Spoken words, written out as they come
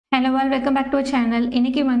Hello all, welcome back to our channel.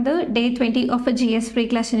 இன்னைக்கு வந்து day 20 of a GS free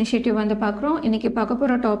class initiative வந்து பார்க்குறோம். இன்னைக்கு பார்க்க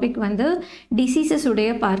போகிற டாபிக் வந்து diseases உடைய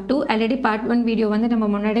part 2. ஆல்ரெடி part 1 வீடியோ வந்து நம்ம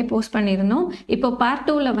முன்னாடியே போஸ்ட் பண்ணியிருந்தோம். இப்போ part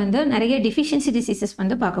 2ல வந்து நிறைய deficiency diseases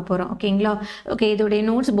வந்து பார்க்க போகிறோம். ஓகேங்களா? ஓகே, இதோடைய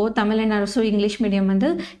notes both Tamil and also English medium வந்து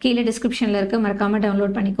கீழே டிஸ்கிரிப்ஷனில் இருக்க மறக்காமல்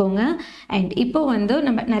டவுன்லோட் பண்ணிக்கோங்க. அண்ட் இப்போ வந்து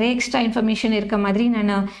நம்ம நிறைய எக்ஸ்ட்ரா இன்ஃபர்மேஷன் இருக்க மாதிரி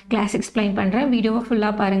நான் கிளாஸ் எக்ஸ்பிளைன் பண்ணுறேன். வீடியோவை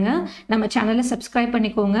ஃபுல்லாக பாருங்கள். நம்ம சேனலை சப்ஸ்கிரைப்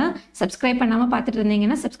பண்ணிக்கோங்க. சப்ஸ்கிரைப் பண்ணாமல் பார்த்துட்டு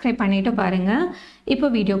இருந்தீங்கன்னா சப்ஸ்கிரைப் பண்ணிட்டு பாருங்க. இப்போ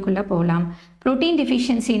வீடியோக்குள்ள போலாம். புரோட்டீன்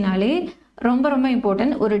டெஃபிஷியன்சினாலே ரொம்ப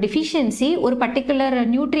இம்பார்ட்டன்ட். ஒரு டெஃபிஷியன்சி ஒரு பர்டிகுலர்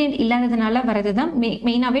நியூட்ரியன்ட் இல்லாததுனால வரது தான்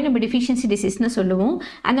மெயினாகவே நம்ம டெஃபிஷியன்சி டிசீஸ்னு சொல்லுவோம்.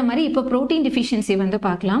 அந்த மாதிரி இப்போ ப்ரோட்டீன் டெஃபிஷியன்சி வந்து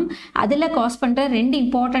பார்க்கலாம். அதில் காஸ் பண்ணுற ரெண்டு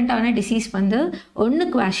இம்பார்ட்டண்ட்டான டிசீஸ் வந்து ஒன்று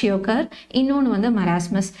குவாஷியோக்கர், இன்னொன்று வந்து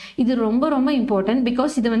மராஸ்மஸ். இது ரொம்ப இம்பார்ட்டன்ட்.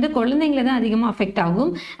 பிகாஸ் இது வந்து குழந்தைங்கள தான் அதிகமாக அஃபெக்ட்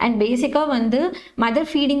ஆகும். அண்ட் பேசிக்காக வந்து மதர்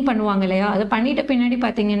ஃபீடிங் பண்ணுவாங்க இல்லையா, அதை பண்ணிட்ட பின்னாடி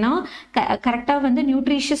பார்த்தீங்கன்னா கரெக்டாக வந்து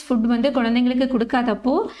நியூட்ரிஷியஸ் ஃபுட் வந்து குழந்தைங்களுக்கு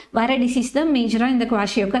கொடுக்காதப்போ வர டிசீஸ் தான் மேஜராக இந்த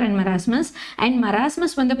குவாஷியோக்கர் அண்ட் மராஸ்மஸ். அண்ட்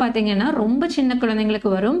மராஸ்மஸ் வந்து பார்த்தீங்கன்னா ரொம்ப சின்ன குழந்தைங்களுக்கு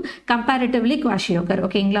வரும் கம்பேரிட்டிவ்லி குவாஷியோக்கர்.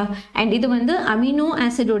 ஓகேங்களா? அண்ட் இது வந்து அமினோ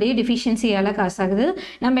ஆசிடோடைய டிஃபிஷியன்சியால் காசு ஆகுது.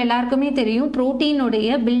 நம்ம எல்லாருக்குமே தெரியும்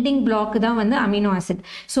ப்ரோட்டீனுடைய பில்டிங் பிளாக் தான் வந்து அமினோ ஆசிட்.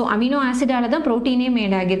 ஸோ அமினோ ஆசிடால தான் ப்ரோட்டீனே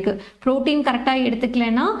மேட் ஆகிருக்கு. ப்ரோட்டீன் கரெக்டாக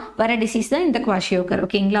எடுத்துக்கலன்னா வர டிசீஸ் தான் இந்த குவாஷியோக்கர்.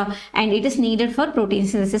 ஓகேங்களா? And it is needed for protein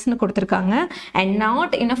சிந்தசிஸ்னு கொடுத்துருக்காங்க. அண்ட்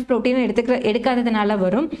நாட் இனஃப் ப்ரோட்டீன் எடுக்காததுனால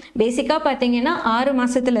வரும். பேசிக்காக பார்த்தீங்கன்னா 6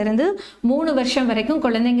 மாதத்துலேருந்து 3 வருஷம் வரைக்கும்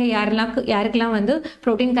குழந்தைங்க யாருக்கெல்லாம் வந்து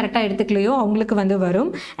ப்ரோட்டீன் கரெக்டாக எடுத்துக்கலையோ அவங்களுக்கு வந்து வரும்.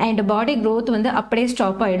 அண்ட் பாடி க்ரோத் வந்து அப்படியே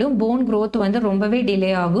ஸ்டாப் ஆகிடும். போன் க்ரோத் வந்து ரொம்பவே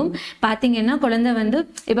டிலே ஆகும். பார்த்தீங்கன்னா குழந்தை வந்து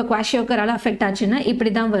இப்போ குவாஷியோக்கரால் அஃபெக்ட் ஆச்சுன்னா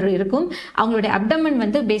இப்படி தான் இருக்கும். அவங்களுடைய அப்டமன்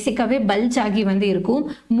வந்து பேசிக்காகவே பல்ஜ் ஆகி வந்து இருக்கும்.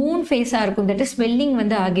 மூன் ஃபேஸாக இருக்கும். தட் இஸ் ஸ்வெல்லிங்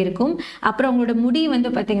வந்து ஆகியிருக்கும். அப்புறம் அவங்களோட முடி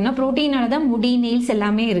வந்து பார்த்தீங்கன்னா ப்ரோட்டீனால தான் முடி, நெயில்ஸ்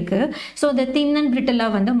எல்லாமே இருக்குது. ஸோ இந்த தின் அண்ட்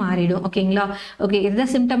பிரிட்டலாக வந்து மாறிடும். ஓகேங்களா? ஓகே,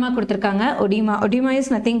 இதுதான் சிம்டமாக கொடுத்துருக்காங்க. ஒடிமா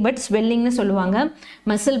இஸ் நத்திங் பட் ஸ்வெல்லிங்னு சொல்லுவாங்க.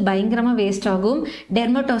 மசில் பயங்கரமாக வேஸ்ட் ஆகும்.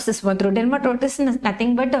 டெர்மட்டோசிஸ் வந்துடும். டெர்மட்டோசிஸ்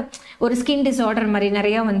நத்திங் பட் ஒரு ஸ்கின் டிஸார்டர் மாதிரி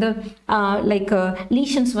நிறையா வந்து லைக்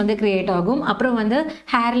லீஷன்ஸ் வந்து கிரியேட் ஆகும். அப்புறம் வந்து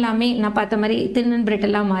ஹேர் எல்லாமே நான் பார்த்த மாதிரி தின் அண்ட்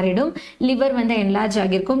பிரிட்டலாக மாறிடும். லிவர் வந்து என்லார்ஜ்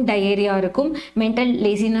ஆகியிருக்கும். டயேரியா இருக்கும். மென்டல்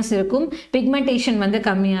லேசினஸ் இருக்கும். பிக்மெண்டேஷன் வந்து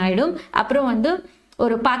கம்மியாயிடும். அப்புறம் வந்து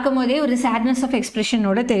ஒரு பார்க்கும் போதே ஒரு சேட்னஸ் ஆஃப்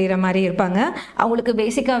எக்ஸ்பிரஷனோட தெரிகிற மாதிரி இருப்பாங்க. அவங்களுக்கு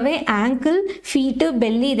பேசிக்காகவே ஆங்கிள், ஃபீட்டு,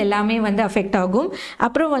 பெல்லி இதெல்லாமே வந்து அஃபெக்ட் ஆகும்.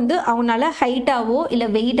 அப்புறம் வந்து அவங்களால ஹைட்டாவோ இல்லை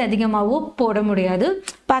வெயிட் அதிகமாகவோ போட முடியாது.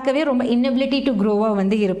 பார்க்கவே ரொம்ப இன்னபிலிட்டி டு க்ரோவாக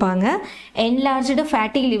வந்து இருப்பாங்க. என்லார்ஜ்டு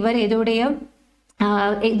ஃபேட்டி லிவர் இதோடைய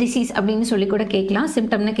டிசீஸ் அப்படின்னு சொல்லி கூட கேட்கலாம்,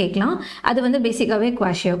 சிம்டம்னு கேட்கலாம். அது வந்து பேசிக்காகவே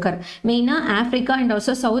குவாஷியோக்கர். மெயினாக ஆஃப்ரிக்கா அண்ட்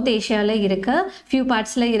ஆல்சோ சவுத் ஏஷியாவில் இருக்க ஃபியூ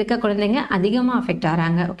பார்ட்ஸில் இருக்க குழந்தைங்க அதிகமாக அஃபெக்ட்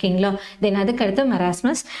ஆகிறாங்க. ஓகேங்களா? தென் அதுக்கடுத்து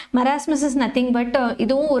மராஸ்மஸ் இஸ் நத்திங் பட்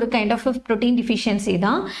இதுவும் ஒரு கைண்ட் ஆஃப் ப்ரோட்டீன் டிஃபிஷியன்சி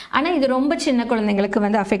தான். ஆனால் இது ரொம்ப சின்ன குழந்தைங்களுக்கு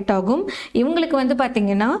வந்து அஃபெக்ட் ஆகும். இவங்களுக்கு வந்து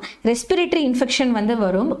பார்த்தீங்கன்னா ரெஸ்பிரேட்டரி இன்ஃபெக்ஷன் வந்து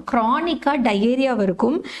வரும். க்ரானிக்காக டயேரியா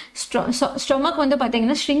இருக்கும். ஸ்டொமக் வந்து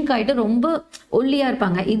பார்த்தீங்கன்னா ஷ்ரிங்க் ஆகிட்டு ரொம்ப ஒல்லியாக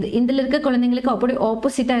இருப்பாங்க. இதில் இருக்க குழந்தைங்களுக்கு அப்படி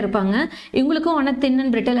ஆப்போசிட்டாக இருப்பாங்க. இவங்களுக்கும் ஆனால் தின்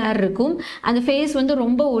அண்ட் பிரிட்டல் ஹேர் இருக்கும். அந்த ஃபேஸ் வந்து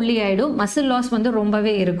ரொம்ப ஒல்லி ஆகிடும். மசில் லாஸ் வந்து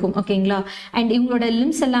ரொம்பவே இருக்கும். ஓகேங்களா? அண்ட் இவங்களோட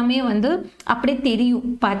லிம்ஸ் எல்லாமே வந்து அப்படியே தெரியும்.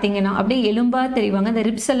 பார்த்தீங்கன்னா அப்படியே எலும்பாக தெரிவாங்க. அந்த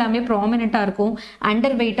ரிப்ஸ் எல்லாமே ப்ராமினெண்ட்டாக இருக்கும்.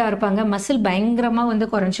 அண்டர் வெயிட்டாக இருப்பாங்க. மசில் பயங்கரமாக வந்து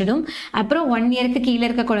குறைஞ்சிடும். அப்புறம் 1 இயருக்கு கீழே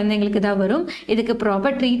இருக்க குழந்தைங்களுக்கு தான் வரும். இதுக்கு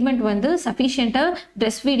ப்ராப்பர் ட்ரீட்மெண்ட் வந்து சஃபிஷியண்ட்டாக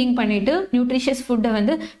பிரெஸ்ட் ஃபீடிங் பண்ணிவிட்டு நியூட்ரிஷியஸ் ஃபுட்டை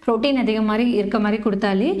வந்து ப்ரோட்டீன் அதிகம் மாதிரி இருக்க மாதிரி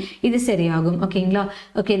கொடுத்தாலே இது சரியாகும். ஓகேங்களா?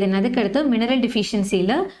 ஓகே, தென் அதுக்கடுத்து மினரல்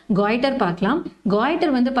டிஃபிஷியன்சியில் காய்டர் பார்க்கலாம்.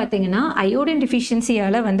 காய்டர் வந்து பார்த்தீங்கன்னா அயோடின்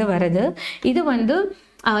டிஃபிஷியன்சியால் வந்து வருது. இது வந்து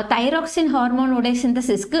தைராக்சின் ஹார்மோனோட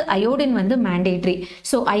சிந்தசிஸ்க்கு அயோடின் வந்து மேண்டேட்ரி.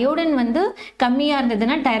 ஸோ அயோடின் வந்து கம்மியாக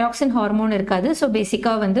இருந்ததுன்னா தைராக்சின் ஹார்மோன் இருக்காது. ஸோ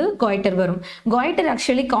பேசிக்காக வந்து காய்டர் வரும். காய்டர்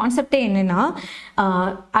ஆக்சுவலி கான்செப்டே என்னென்னா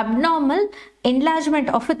அப்நார்மல்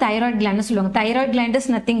என்லார்ஜ்மெண்ட் ஆஃப் தைராய்ட் கிளாண்ட்னு சொல்லுவாங்க. Thyroid gland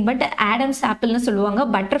is nothing but Adams ஆப்பிள்னு சொல்லுவாங்க.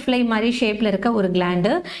 பட்டர்ஃப்ளை மாதிரி ஷேப்பில் இருக்க ஒரு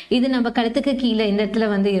கிளாண்டு. இது நம்ம கழுத்துக்கு கீழே இந்த இடத்துல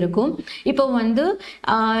வந்து இருக்கும். இப்போ வந்து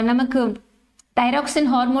நமக்கு தைராக்சின்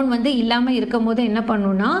ஹார்மோன் வந்து இல்லாமல் இருக்கும் போது என்ன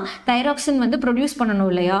பண்ணுன்னா தைராக்சின் வந்து ப்ரொடியூஸ் பண்ணணும்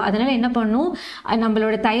இல்லையா? அதனால் என்ன பண்ணும்,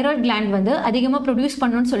 நம்மளோட தைராய்ட் கிளாண்ட் வந்து அதிகமாக ப்ரொடியூஸ்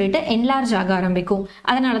பண்ணணும்னு சொல்லிட்டு என்லார்ஜ் ஆக ஆரம்பிக்கும்.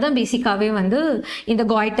 அதனால தான் பேசிக்காகவே வந்து இந்த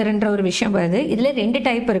காய்டர்ன்ற ஒரு விஷயம் வருது. இதில் 2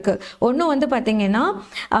 டைப் இருக்குது. ஒன்று வந்து பார்த்தீங்கன்னா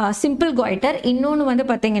சிம்பிள் காய்டர், இன்னொன்று வந்து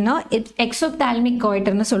பார்த்தீங்கன்னா எக்ஸோப்தால்மிக்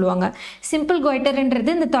காய்டர்னு சொல்லுவாங்க. சிம்பிள்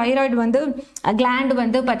காய்டர்ன்றது இந்த தைராய்டு வந்து கிளாண்ட்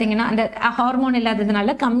வந்து பார்த்தீங்கன்னா அந்த ஹார்மோன்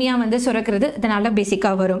இல்லாததுனால கம்மியாக வந்து சுரக்கிறது, இதனால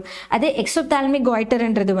பேசிக்காக வரும். அதே எக்ஸோப்தால்மிக் ஆப்தால்மிக்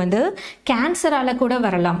காய்டர்ன்றது வந்து கேன்சரால் கூட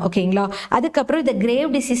வரலாம் ஓகேங்களா. அதுக்கப்புறம் இதை கிரேவ்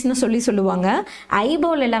டிசீஸ்னு சொல்லுவாங்க.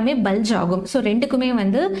 ஐபால் எல்லாமே பல்ஜ் ஆகும். ஸோ ரெண்டுக்குமே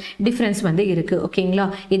வந்து டிஃப்ரென்ஸ் வந்து இருக்குது ஓகேங்களா.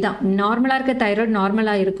 இதுதான் நார்மலாக இருக்க தைராய்டு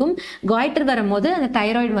நார்மலாக இருக்கும். காய்டர் வரும்போது அந்த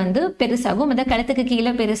தைராய்டு வந்து பெருசாகும், அதை கழுத்துக்கு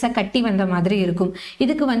கீழே பெருசாக கட்டி வந்த மாதிரி இருக்கும்.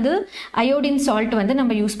 இதுக்கு வந்து அயோடின் சால்ட் வந்து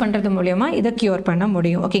நம்ம யூஸ் பண்ணுறது மூலயமா இதை க்யூர் பண்ண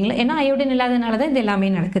முடியும் ஓகேங்களா. ஏன்னா அயோடின் இல்லாதனால தான் இது எல்லாமே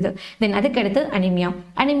நடக்குது. தென் அதுக்கடுத்து அனிமியா.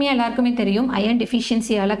 அனிமியா எல்லாருக்குமே தெரியும், அயன்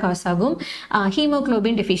டெஃபிஷியன்சியால் காஸ் ஆகும்.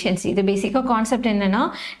 ஹீமோக்ளோபின் டெஃபிஷியன்சி, இது பேசிக்காக கான்செப்ட் என்னன்னா,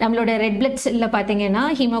 நம்மளோட ரெட் பிளட் செல்ல பார்த்தீங்கன்னா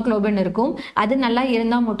ஹீமோக்ளோபின் இருக்கும். அது நல்லா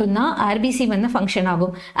இருந்தால் மட்டும்தான் ஆர்பிசி வந்து ஃபங்க்ஷன்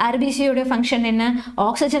ஆகும். ஆர்பிசியோட ஃபங்க்ஷன் என்ன?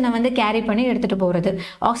 ஆக்சிஜனை வந்து கேரி பண்ணி எடுத்துகிட்டு போகிறது.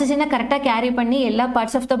 ஆக்சிஜனை கரெக்டாக கேரி பண்ணி எல்லா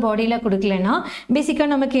பார்ட்ஸ் ஆஃப் த பாடியில் கொடுக்கலன்னா பேசிக்காக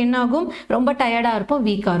நமக்கு என்ன ஆகும்? ரொம்ப டயர்டாக இருப்போம்,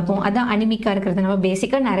 வீக்காக இருப்போம். அதான் அனிமிக்காக இருக்கிறது. நம்ம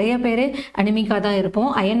பேசிக்காக நிறைய பேர் அனிமிக்காக தான் இருப்போம்.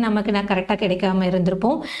 அயன் நமக்கு கரெக்டாக கிடைக்காம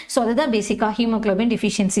இருந்திருப்போம். ஸோ அதுதான் பேசிக்காக ஹீமோக்ளோபின்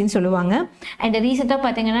டெஃபிஷியன்சின்னு சொல்லுவாங்க. அண்ட் ரீசெண்டாக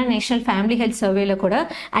பார்த்தீங்கன்னா நேஷனல் ஃபேமிலி ஹெல்த் சர்வேல கூட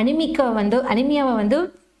அனிமியாவை வந்து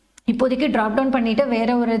இப்போதைக்கு ட்ராப் டவுன் பண்ணிவிட்டு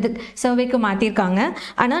வேறு ஒரு சர்வேக்கு மாற்றிருக்காங்க.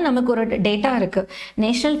 ஆனால் நமக்கு ஒரு டேட்டா இருக்குது.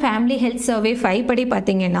 நேஷ்னல் ஃபேமிலி ஹெல்த் சர்வே 5 படி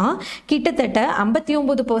பார்த்தீங்கன்னா கிட்டத்தட்ட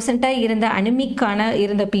 59% இருந்த அனிமிக்கான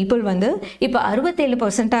இருந்த பீப்புள் வந்து இப்போ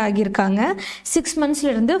 67% ஆகியிருக்காங்க. 6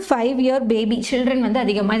 monthsலேருந்து 5 year பேபி சில்ட்ரன் வந்து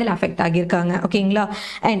அதிகமாக இதில் அஃபெக்ட் ஆகியிருக்காங்க ஓகேங்களா.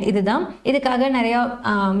 அண்ட் இதுக்காக நிறையா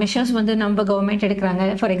மெஷர்ஸ் வந்து நம்ம கவர்மெண்ட் எடுக்கிறாங்க.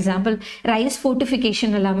 ஃபார் எக்ஸாம்பிள் ரைஸ்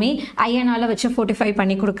ஃபோர்ட்டிஃபிகேஷன் எல்லாமே அயனால் வச்சு ஃபோர்ட்டிஃபை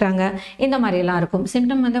பண்ணி கொடுக்குறாங்க. இந்த மாதிரிலாம் இருக்கும்.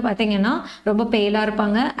 சிம்டம் வந்து பார்த்தீங்கன்னா ரொம்ப பேலாக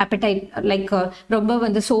இருப்பாங்க, அப்படைட் லைக் ரொம்ப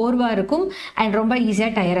வந்து சோர்வாக இருக்கும், அண்ட் ரொம்ப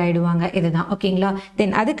ஈஸியாக டயர் ஆகிடுவாங்க. இதுதான் ஓகேங்களா.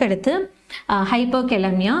 தென் அதுக்கடுத்து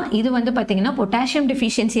ஹைப்போகெலமியா. இது வந்து பார்த்தீங்கன்னா பொட்டாசியம்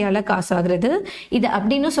டெஃபிஷியன்சியால் காசு ஆகுறது. இது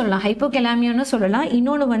அப்படின்னு சொல்லலாம், ஹைப்போகெலாமியான்னு சொல்லலாம்.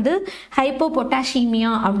 இன்னொன்று வந்து ஹைப்போ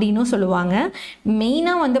பொட்டாசியமியா அப்படின்னு சொல்லுவாங்க.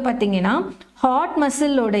 மெயினாக வந்து பார்த்தீங்கன்னா ஹார்ட்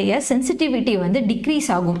மசிலோடைய சென்சிட்டிவிட்டி வந்து டிக்ரீஸ்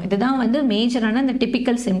ஆகும். இதுதான் வந்து மேஜரான இந்த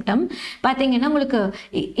டிப்பிக்கல் சிம்டம். பார்த்தீங்கன்னா உங்களுக்கு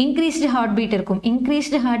இன்க்ரீஸ்டு ஹார்ட் பீட் இருக்கும்.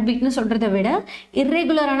 இன்க்ரீஸ்டு ஹார்ட் பீட்னு சொல்கிறத விட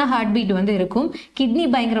இர்ரெகுலரான ஹார்ட் பீட் வந்து இருக்கும். கிட்னி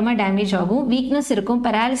பயங்கரமாக டேமேஜ் ஆகும், வீக்னஸ் இருக்கும்,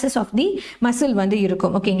 பெராலிசிஸ் ஆஃப் தி மசில் வந்து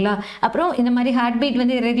இருக்கும் ஓகேங்களா. அப்புறம் இந்த மாதிரி ஹார்ட் பீட்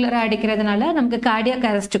வந்து இரெகுலராக அடிக்கிறதுனால நமக்கு கார்டியாக்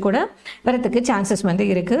அரெஸ்ட் கூட வரதுக்கு சான்சஸ் வந்து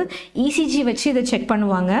இருக்குது. இசிஜி வச்சு இதை செக்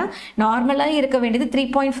பண்ணுவாங்க. நார்மலாக இருக்க வேண்டியது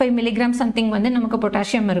 3.5 milligram சம்திங் வந்து நமக்கு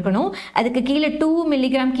பொட்டாசியம் இருக்கணும். அதுக்கு கீழே 2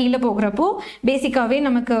 milligram கீழே போகிறப்போ பேசிக்காகவே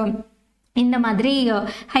நமக்கு இந்த மாதிரி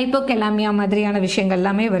ஹைப்போகெலாமியா மாதிரியான விஷயங்கள்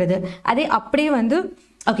எல்லாமே வருது. அதே அப்படியே வந்து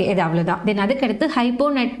ஓகே, இது அவ்வளோதான். தென் அதுக்கடுத்து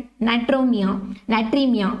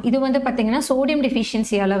நைட்ரீமியா. இது வந்து பார்த்தீங்கன்னா சோடியம்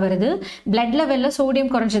டெஃபிஷியன்சியால் வருது. பிளட் லெவலில்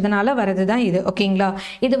சோடியம் குறைஞ்சதுனால வருது தான் இது ஓகேங்களா.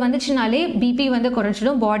 இது வந்துச்சுனாலே பிபி வந்து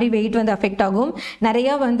குறைஞ்சிடும், பாடி வெயிட் வந்து அஃபெக்ட் ஆகும்.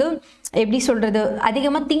 நிறையா வந்து எப்படி சொல்கிறது,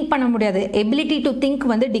 அதிகமாக திங்க் பண்ண முடியாது, எபிலிட்டி டு திங்க்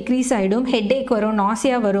வந்து டிக்ரீஸ் ஆகிடும், ஹெட்ஏக் வரும்,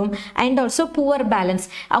 நாசியா வரும், அண்ட் ஆல்சோ புவர் பேலன்ஸ்,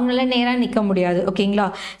 அவங்களால நேராக நிற்க முடியாது ஓகேங்களா.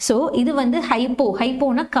 ஸோ இது வந்து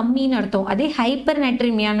ஹைப்போனா கம்மின்னு அர்த்தம். அதே ஹைப்பர்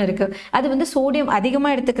நைட்ரீமியான்னு இருக்குது. அது வந்து சோடியம்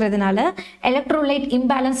அதிகமாக எடுத்துக்கிறதுனால எலக்ட்ரோலைட்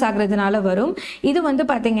இம்பேலன்ஸ் ஆகுறதுனால வரும். இது வந்து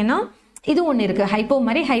பார்த்தீங்கன்னா இது ஒன்று இருக்குது, ஹைப்போ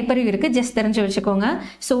மாதிரி ஹைப்பரும் இருக்குது. ஜஸ்ட் தெரிஞ்சு வச்சுக்கோங்க.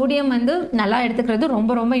 சோடியம் வந்து நல்லா எடுத்துக்கிறது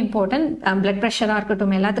ரொம்ப ரொம்ப இம்பார்ட்டன்ட். பிளட் ப்ரெஷராக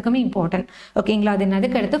இருக்கட்டும் எல்லாத்துக்குமே இம்பார்ட்டன்ட் ஓகேங்களா. அது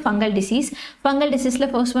அதுக்கு அடுத்து ஃபங்கல் டிசீஸில்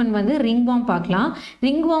ஃபர்ஸ்ட் ஒன் வந்து ரிங்வார்ம் பார்க்கலாம்.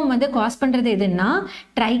 ரிங்வார்ம் வந்து காஸ் பண்ணுறது எதுன்னா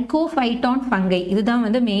ட்ரைகோஃபைட்டான் ஃபங்கை. இதுதான்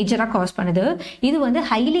வந்து மேஜராக காஸ் பண்ணுது. இது வந்து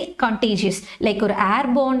ஹைலி கான்டேஜியஸ், லைக் ஒரு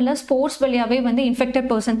ஏர்போர்னில் ஸ்போர்ட்ஸ் வழியாகவே வந்து இன்ஃபெக்டட்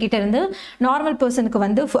பர்சன் கிட்ட இருந்து நார்மல் பர்சனுக்கு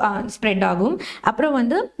வந்து ஸ்ப்ரெட் ஆகும். அப்புறம்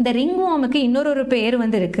வந்து இந்த ரிங்வார்முக்கு இன்னொரு பேர்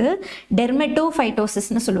வந்து இருக்குது,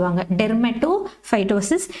 டெர்மெட்டோஃபைட்டோசிஸ்னு சொல்லுவாங்க.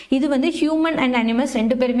 டெர்மெட்டோஃபைட்டோசிஸ் இது வந்து ஹியூமன் அண்ட் அனிமல்ஸ்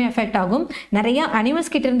ரெண்டு பேருமே எஃபெக்ட் ஆகும். நிறைய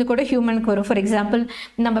அனிமல்ஸ் கிட்ட இருந்து கூட ஹியூமனுக்கு வரும். ஃபார் எக்ஸாம்பிள்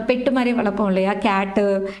நம்ம பெட்டு மாதிரி வளர்ப்போம் இல்லையா, கேட்டு,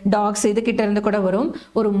 டாக்ஸ், இது கிட்ட இருந்து கூட வரும்.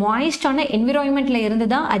 ஒரு மாய்ஸ்டான என்விரான்மெண்ட்ல இருந்து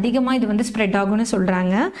தான் அதிகமாக இது வந்து ஸ்ப்ரெட் ஆகும்னு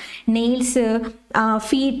சொல்கிறாங்க. நெயில்ஸு,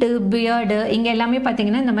 ஃபீட்டு, பியர்டு இங்கே எல்லாமே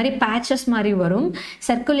பார்த்தீங்கன்னா இந்த மாதிரி பேச்சஸ் மாதிரி வரும்.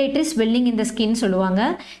 சர்க்குலேட்டரி ஸ்வெல்லிங் இந்த ஸ்கின் சொல்லுவாங்க.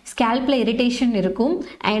 ஸ்கேல்பில் இரிட்டேஷன் இருக்கும்.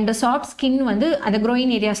 அண்ட் சாஃப்ட் ஸ்கின் வந்து அந்த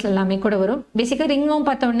க்ரோயின் ஏரியாஸில் எல்லாமே கூட வரும். பேசிக்காக ரிங்வார்ம்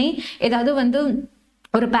பார்த்தோன்னே ஏதாவது வந்து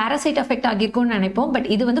ஒரு பேராசைட் அஃபெக்ட் ஆகியிருக்கும்னு நினைப்போம். பட்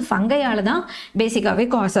இது வந்து ஃபங்கையால் தான் பேசிக்காகவே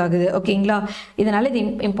காஸ் ஆகுது ஓகேங்களா. இதனால் இது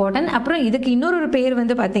இம்பார்ட்டன்ட். அப்புறம் இதுக்கு இன்னொரு பேர்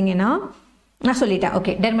வந்து பார்த்தீங்கன்னா நான் சொல்லிட்டேன்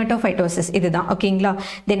ஓகே, டெர்மெட்டோஃபைட்டோசிஸ் இதுதான் ஓகேங்களா.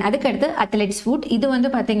 தென் அதுக்கடுத்து அத்லெட்ஸ் ஃபுட். இது வந்து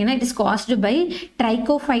பார்த்தீங்கன்னா it is caused by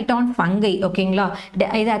ட்ரைகோஃபைட்டான் fungi ஓகேங்களா.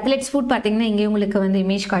 இது அத்லெட்ஸ் ஃபுட் பார்த்தீங்கன்னா இங்கே உங்களுக்கு வந்து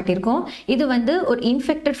இமேஜ் காட்டியிருக்கோம். இது வந்து ஒரு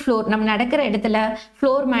இன்ஃபெக்டட் ஃப்ளோர், நம்ம நடக்கிற இடத்துல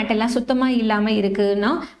ஃப்ளோர் மேட் எல்லாம் சுத்தமாக இல்லாமல்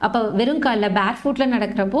இருக்குன்னா அப்போ வெறும் காலில் பேர் ஃபுட்டில்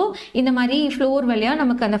நடக்கிறப்போ இந்த மாதிரி ஃப்ளோர் வழியாக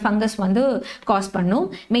நமக்கு அந்த ஃபங்கஸ் வந்து காஸ் பண்ணும்.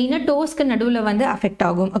 மெயினாக டோஸ்க்கு நடுவில் வந்து அஃபெக்ட்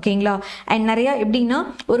ஆகும் ஓகேங்களா. அண்ட் நிறையா எப்படின்னா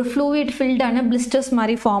ஒரு ஃப்ளூயிட் ஃபில்டான பிளிஸ்டர்ஸ்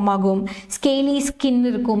மாதிரி ஃபார்ம் ஆகும். ஸ்கேலி ஸ்கின்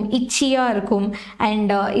இருக்கும், இச்சியாக இருக்கும்.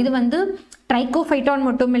 அண்ட் இது வந்து ட்ரைகோஃபைட்டான்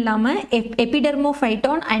மட்டும் இல்லாமல்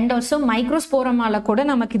எபிடெர்மோஃபைட்டான் அண்ட் ஆல்சோ மைக்ரோஸ்போரமால கூட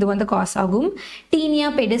நமக்கு இது வந்து காஸ் ஆகும். டீனியா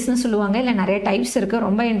பெடிஸ்ன்னு சொல்லுவாங்க. இல்லை நிறைய டைப்ஸ் இருக்குது,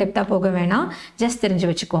 ரொம்ப இன்டெப்த்தாக போக வேணாம், ஜஸ்ட் தெரிஞ்சு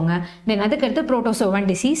வச்சுக்கோங்க. தென் அதுக்கடுத்து புரோட்டோசோவன்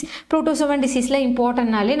டிசீஸ். புரோட்டோசோவன் டிசீஸில்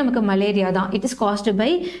இம்பார்ட்டன்ட்னாலே நமக்கு மலேரியா தான். It is caused by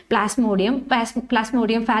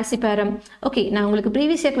plasmodium falciparum. Okay, நான் உங்களுக்கு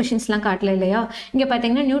ப்ரீவியஸ் இயர் கொஷின்ஸ்லாம் காட்டல இல்லையா? இங்கே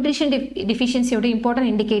பார்த்தீங்கன்னா நியூட்ரிஷன் டிஃபிஷியன்சியோட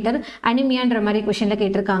இம்பார்ட்டன்ட் இண்டிகேட்டர் அனிமியான்ற மாதிரி கொஷினில்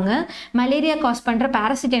கேட்டிருக்காங்க. மலேரியா காஸ் பண்ணுற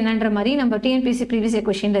பாராசிட் என்னன்ற மாதிரி நம்ம TNPSC ப்ரீவியஸ் இயர்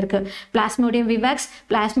கொஷின் இருக்கு. Plasmodium விவாக்ஸ்,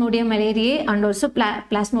 plasmodium malariae and also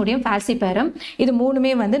plasmodium falciparum. இது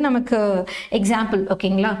மூணுமே வந்து நமக்கு எக்ஸாம்பிள்.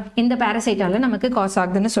 ஓகேங்களா? இந்த பாராசைட்டால நமக்கு காஸ்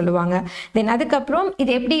ஆகுதுன்னு சொல்லுவாங்க. தென் அதுக்கப்புறம்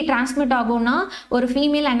இது எப்படி டிரான்ஸ்மிட் ஆகும்னா, ஒரு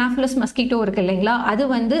ஃபீமேல் அனாஃபிலஸ் மஸ்கிட்டோ இருக்கு இல்லைங்களா, அது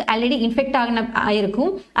வந்து ஆல்ரெடி இன்ஃபெக்ட்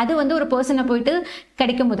ஆயிருக்கும். அது வந்து ஒரு பர்சனை போயிட்டு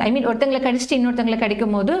கிடைக்கும் போது, ஐ மீன் ஒருத்தங்களை கடிச்சிட்டு இன்னொருத்தங்களை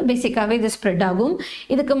கிடைக்கும் போது பேசிக்காகவே இது ஸ்ப்ரெட் ஆகும்.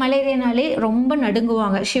 இதுக்கு மலேரியானாலே ரொம்ப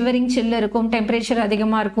நடுங்குவாங்க, ஷிவரிங் சில்ல இருக்கும், டெம்பரேச்சர்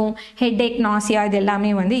அதிகமாக இருக்கும், ஹெட் ஏக், நாசியா இது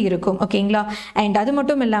எல்லாமே வந்து இருக்கும். ஓகேங்களா? அண்ட் அது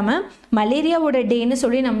மட்டும் இல்லாமல் மலேரியாவோட டேன்னு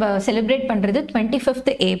சொல்லி நம்ம செலிப்ரேட் பண்ணுறது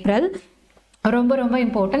 25th ஏப்ரல். ரொம்ப ரொம்ப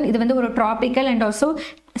இம்பார்ட்டன்ட். இது வந்து ஒரு ட்ராபிக்கல் அண்ட் ஆல்சோ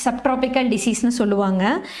சப்ட்ராபிக்கல் டிசீஸ்னு சொல்லுவாங்க.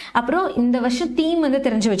 அப்புறம் இந்த வருஷம் தீம் வந்து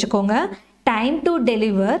தெரிஞ்சு வச்சுக்கோங்க. Time to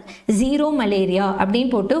deliver zero malaria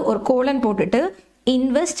அப்படின்னு போட்டு ஒரு கோலன் போட்டுட்டு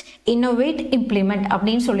இன்வெஸ்ட், இன்னோவேட், இம்ப்ளிமெண்ட்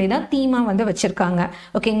அப்படின்னு சொல்லி தான் தீமாக வந்து வச்சுருக்காங்க.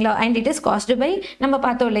 ஓகேங்களா? And it is caused by நம்ம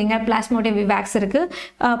பார்த்தோம் இல்லைங்க, பிளாஸ்மோடியம் விவாக்ஸ் இருக்குது,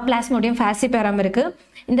 பிளாஸ்மோடியம் ஃபால்சிபேரம் இருக்குது.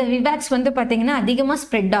 இந்த விவாக்ஸ் வந்து பார்த்தீங்கன்னா அதிகமாக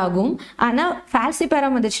ஸ்ப்ரெட் ஆகும். ஆனால்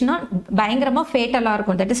ஃபால்சிபேரம் வந்துச்சுன்னா பயங்கரமாக ஃபேட்டலாக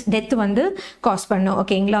இருக்கும், தட் இஸ் டெத் வந்து காஸ் பண்ணும்.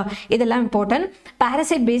 ஓகேங்களா? இதெல்லாம் இம்பார்ட்டன்ட்.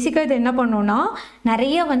 பாராசைட் பேசிக்காக இது என்ன பண்ணுன்னா,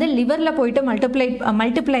 நிறைய வந்து லிவரில் போயிட்டு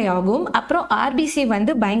மல்டிப்ளை ஆகும். அப்புறம் ஆர்பிசி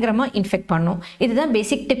வந்து பயங்கரமாக இன்ஃபெக்ட் பண்ணும். இதுதான்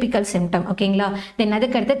பேசிக் டிபிக்கல் சிம்டம். ஓகேங்களா? தென்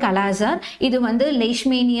அதுக்கடுத்து கலாசார். இது வந்து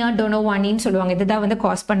லைஷ்மேனியா டொனோவானின்னு சொல்லுவாங்க. இதுதான் வந்து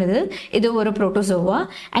காஸ் பண்ணுது. இது ஒரு protozoa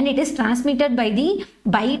and it is transmitted by the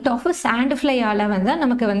byte of sand ஃப்ளையால வந்து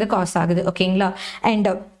நமக்கு வந்து காஸ் ஆகுது. ஓகேங்களா? அண்ட்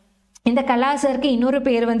இந்த கலாசருக்கு இன்னொரு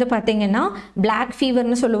பேர் வந்து பார்த்தீங்கன்னா பிளாக்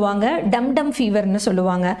ஃபீவர்னு சொல்லுவாங்க, டம் ஃபீவர்னு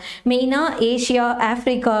சொல்லுவாங்க. மெயினாக ஏஷியா,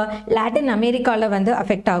 ஆஃப்ரிக்கா, லாட்டின் அமெரிக்காவில் வந்து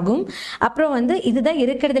அஃபெக்ட் ஆகும். அப்புறம் வந்து இதுதான்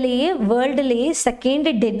இருக்கிறதுலையே வேர்ல்டுலேயே செகண்ட்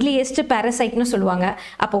டெட்லியஸ்ட் பாராசைட்னு சொல்லுவாங்க.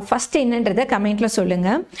 அப்போது ஃபர்ஸ்ட் என்னன்றதை கமெண்ட்டில்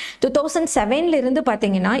சொல்லுங்கள். 2007 இருந்து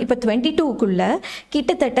பார்த்தீங்கன்னா இப்போ 2022க்குள்ளே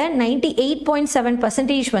கிட்டத்தட்ட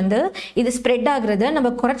 98.7% வந்து இது ஸ்ப்ரெட் ஆகுறத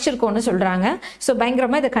நம்ம குறைச்சிருக்கோன்னு சொல்கிறாங்க. ஸோ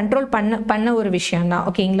பயங்கரமாக இதை கண்ட்ரோல் பண்ண ஒரு விஷயம் தான்.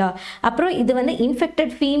 ஓகேங்களா? அப்புறம் இது வந்து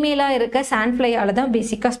இன்ஃபெக்டட் ஃபீமேலாக இருக்க சாண்ட்ஃப்ளையால் தான்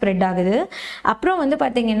பேசிக்காக ஸ்ப்ரெட் ஆகுது. அப்புறம் வந்து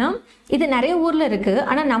பார்த்தீங்கன்னா இது நிறைய ஊரில் இருக்குது.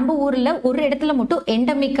 ஆனால் நம்ம ஊரில் ஒரு இடத்துல மட்டும்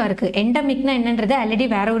எண்டமிக்காக இருக்குது. எண்டமிக்னா என்னன்றது ஆல்ரெடி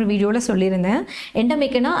வேற ஒரு வீடியோவில் சொல்லியிருந்தேன்.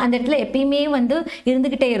 எண்டமிக்னா அந்த இடத்துல எப்பயுமே வந்து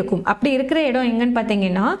இருந்துக்கிட்டே இருக்கும். அப்படி இருக்கிற இடம் எங்கன்னு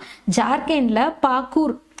பார்த்தீங்கன்னா ஜார்க்கண்டில்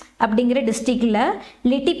பாக்கூர் அப்படிங்கிற டிஸ்ட்ரிக்டில்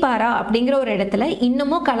லிட்டிபாரா அப்படிங்கிற ஒரு இடத்துல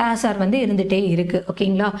இன்னமும் கலாசார் வந்து இருந்துகிட்டே இருக்குது.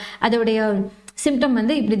 ஓகேங்களா? அதோடைய சிம்டம்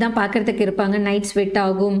வந்து இப்படி தான் பார்க்குறதுக்கு இருப்பாங்க. நைட் ஸ்வெட்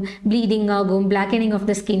ஆகும், ப்ளீடிங் ஆகும், பிளாக்கனிங் of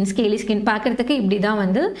the skin, scaly skin பார்க்குறதுக்கு இப்படி தான்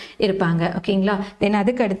வந்து இருப்பாங்க. ஓகேங்களா? தென்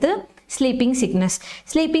அதுக்கடுத்து ஸ்லீப்பிங்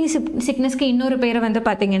சிக்னஸ்க்கு இன்னொரு பேர் வந்து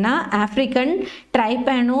பார்த்தீங்கன்னா ஆஃப்ரிக்கன்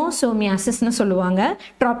ட்ரைபானோசோமியாசிஸ்னு சொல்லுவாங்க.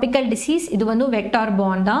 Tropical disease. இது வந்து வெக்டார்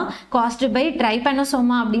பார்ன் தான், காஸ்டு பை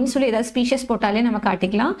ட்ரைபானோசோமா அப்படின்னு சொல்லி ஏதாவது ஸ்பீஷஸ் போட்டாலே நம்ம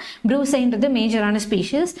காட்டிக்கலாம். ப்ரூசைன்றது மேஜரான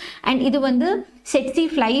ஸ்பீஷஸ். அண்ட் இது வந்து செட்ஸி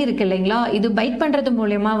ஃப்ளை இருக்கு இல்லைங்களா, இது பைட் பண்ணுறது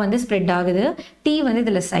மூலயமா வந்து ஸ்ப்ரெட் ஆகுது. டீ வந்து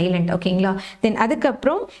இதில் சைலண்ட். ஓகேங்களா? தென்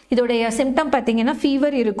அதுக்கப்புறம் இதோடைய சிம்டம் பார்த்தீங்கன்னா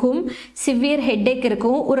ஃபீவர் இருக்கும், சிவியர் ஹெட்ஏக்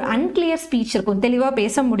இருக்கும், ஒரு அன்கிளியர் ஸ்பீச் இருக்கும், தெளிவாக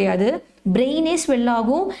பேச முடியாது, பிரெயினே ஸ்வெல்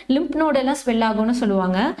ஆகும், லிம்ப் நோடெல்லாம் ஸ்வெல் ஆகும்னு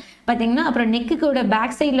சொல்லுவாங்க பார்த்தீங்கன்னா. அப்புறம் நெக்குக்கோட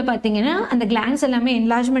பேக் சைடில் பார்த்தீங்கன்னா அந்த கிளான்ஸ் எல்லாமே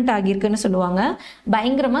என்லார்ஜ்மெண்ட் ஆகியிருக்குன்னு சொல்லுவாங்க.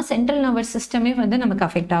 பயங்கரமாக சென்ட்ரல் நர்வஸ் சிஸ்டமே வந்து நமக்கு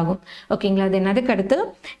அஃபெக்ட் ஆகும். ஓகேங்களா? தென் அதுக்கடுத்து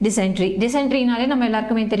டிசென்ட்ரினாலே நம்ம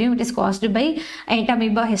எல்லாருக்குமே தெரியும். It is caused by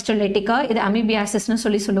என்டமீபா ஹிஸ்டோலைட்டிகா. இது அமீபியாசிஸ்னு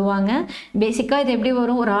சொல்லுவாங்க. பேசிக்காக இது எப்படி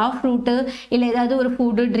வரும், ஒரு ஆஃப் ரூட்டு இல்லை ஏதாவது ஒரு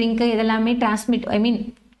ஃபுட்டு ட்ரிங்க்கு இதெல்லாமே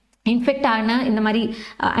இன்ஃபெக்ட் ஆன இந்த மாதிரி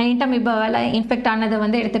என்டமீபாவால் இன்ஃபெக்ட் ஆனதை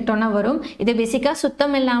வந்து எடுத்துக்கிட்டோன்னா வரும். இது பேசிக்காக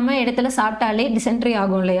சுத்தம் இல்லாமல் இடத்துல சாப்பிட்டாலே டிசென்ட்ரி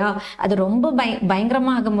ஆகும் இல்லையா, அது ரொம்ப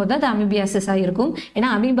பயங்கரமாக ஆகும்போது அது அமீபியாசிஸாக இருக்கும்.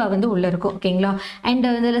 ஏன்னா அமீபா வந்து உள்ளே இருக்கும். ஓகேங்களா? அண்ட்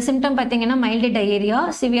இதில் சிம்டம் பார்த்தீங்கன்னா மைல்டு டயேரியா,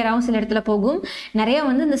 சிவியராகவும் சில இடத்துல போகும். நிறையா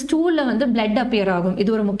வந்து இந்த ஸ்டூலில் வந்து பிளட் அப்பியர் ஆகும்.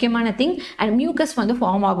 இது ஒரு முக்கியமான திங். அண்ட் மியூக்கஸ் வந்து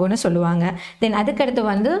ஃபார்ம் ஆகும்னு சொல்லுவாங்க. தென் அதுக்கடுத்து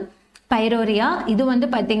வந்து பைரோரியா. இது வந்து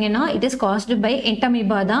பார்த்தீங்கன்னா இட் இஸ் காஸ்டு பை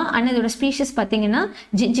என்டமீபா தான். ஆனால் இதோட ஸ்பீஷஸ் பார்த்தீங்கன்னா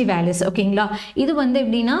ஜிஞ்சிவாலிஸ். ஓகேங்களா? இது வந்து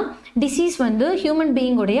எப்படின்னா டிசீஸ் வந்து ஹியூமன்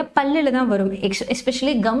பீயிங்கோடைய பல்லில் தான் வரும்.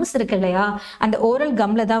 எஸ்பெஷலி கம்ஸ் இருக்கு இல்லையா, அந்த ஓரல்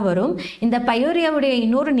கம்மில் தான் வரும். இந்த பைரோரியாவுடைய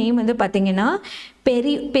இன்னொரு நேம் வந்து பார்த்தீங்கன்னா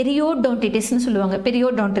பெரியோடோன்டிட்டிஸ்னு சொல்லுவாங்க.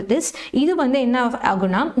 பெரியோடோன்டிட்டிஸ் இது வந்து என்ன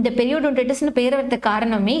ஆகும்னா, இந்த பெரியோடோன்டிட்டிஸ்னு பேர் வரது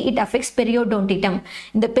காரணமே இட் அஃபெக்ட்ஸ் பெரியோடோன்டிட்டம்.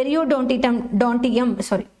 இந்த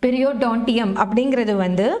பெரியோடோன்டியம் அப்படிங்கிறது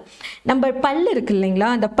வந்து நம்ம பல் இருக்கு இல்லைங்களா,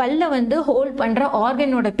 அந்த பல்லை வந்து ஹோல்ட் பண்ணுற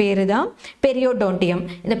ஆர்கனோட பேரு தான் பெரியோடோன்டியம்.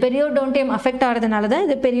 இந்த பெரியோடோன்டியம் அஃபெக்ட் ஆகிறதுனால தான்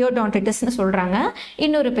இது பெரியோடோன்டிட்டிஸ்னு சொல்கிறாங்க.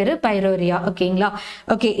 இன்னொரு பேர் பைரோரியா. ஓகேங்களா?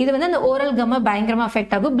 ஓகே, இது வந்து அந்த ஓரல் கம்மை பயங்கரமாக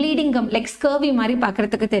அஃபெக்ட் ஆகும். ப்ளீடிங் கம் லைக் ஸ்கர்வி மாதிரி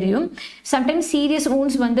பார்க்குறதுக்கு தெரியும். சம்டைம்ஸ் சீரியஸ்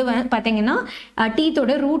வூண்ட்ஸ் வந்து பார்த்தீங்கன்னா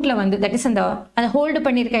டீத்தோட ரூட்ல வந்து தட் இஸ் அந்த அதை ஹோல்டு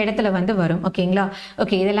பண்ணியிருக்க இடத்துல வந்து வரும். ஓகேங்களா?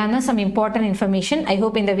 ஓகே, இதெல்லாம் தான் some important information. I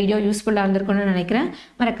hope இந்த வீடியோ யூஸ்ஃபுல்லாக இருந்திருக்கும்னு நினைக்கிறேன்.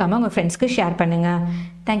 மறக்காம உங்கள் ஃப்ரெண்ட்ஸ்க்கு ஷேர் பண்ணுங்க.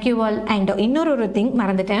 Thank you all. அண்ட் இன்னொரு திங்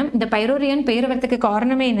மறந்துட்டேன். இந்த பைரோரியான் பேர் வரதுக்கு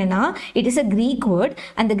காரணமே என்னன்னா, it is a Greek word.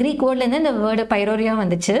 அந்த கிரீக் வேர்ட்லேருந்து இந்த வேர்டு பைரோரியா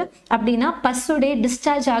வந்துச்சு. அப்படின்னா பஸ்ஸுடைய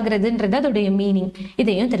டிஸ்சார்ஜ் ஆகுறதுன்றது அதோடைய மீனிங்.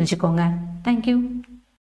 இதையும் தெரிஞ்சுக்கோங்க. தேங்க்யூ.